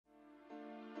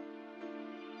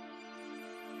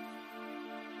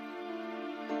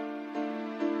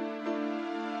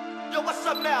Yo, what's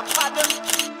up now, partner?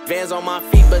 Vans on my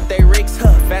feet, but they ricks,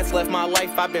 huh? Fats left my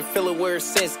life, I've been feeling weird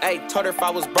since. Ayy, told her if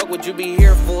I was broke, would you be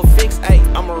here for a fix? Ayy,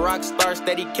 I'm a rock star,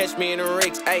 steady catch me in the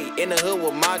rigs. Ayy, in the hood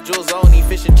with my jewels on, eat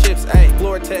fish and chips. Ayy,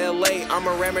 flew her to LA, I'm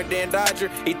a rammer than Dodger.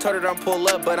 He told her don't pull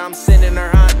up, but I'm sending her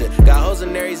Honda. Got hoes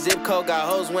in every zip code, got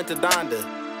hoes went to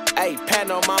Donda. Ayy,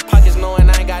 patting on my pockets knowing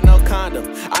I ain't got no condom.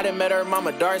 I done met her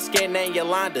mama, dark skin named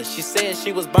Yolanda. She saying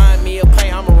she was buying me a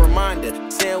plane, I'm a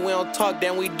reminder. Saying we don't talk,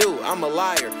 then we do, I'm a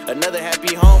liar. Another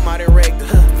happy home, I done wrecked.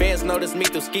 Fans notice me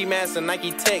through ski masks and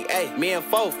Nike Tech. Ayy, me and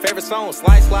Fo, favorite song,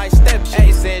 slide, slide, step.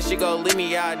 Ayy, saying she gon' leave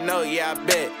me, yeah, I know, yeah, I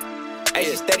bet. Ayy,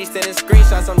 she steady sending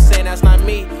screenshots, I'm saying that's not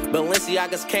me.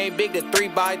 Balenciagas came big to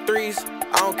 3x3s.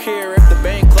 I don't care if the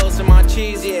bank close in my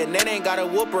cheese, yeah. And that ain't got a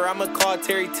whooper, I'ma call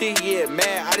Terry T, yeah.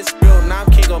 Man, I just spilled, now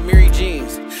I'm king on Mary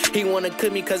Jeans. He wanna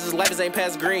cook me cause his life is ain't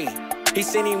past green. He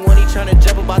seen him when he tryna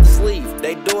jump about the sleeve.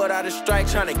 They do it out of strike,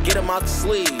 tryna get him out the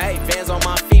sleeve. Ayy, Vans on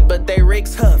my feet, but they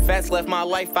ricks, huh? Fats left my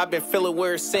life, I've been feeling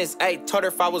weird since. Ayy, told her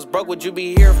if I was broke, would you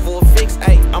be here for a fix?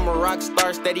 Ayy, I'm a rock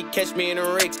star, steady catch me in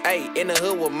the rigs. Ayy, in the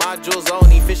hood with my jewels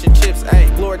on, eat fish and chips.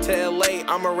 Ayy, flew her to LA,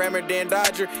 I'm a rammer than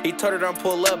Dodger. He told her don't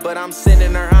pull up, but I'm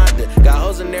sending her Honda. Got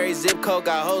hoes in every zip code,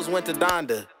 got hoes went to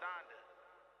Donda.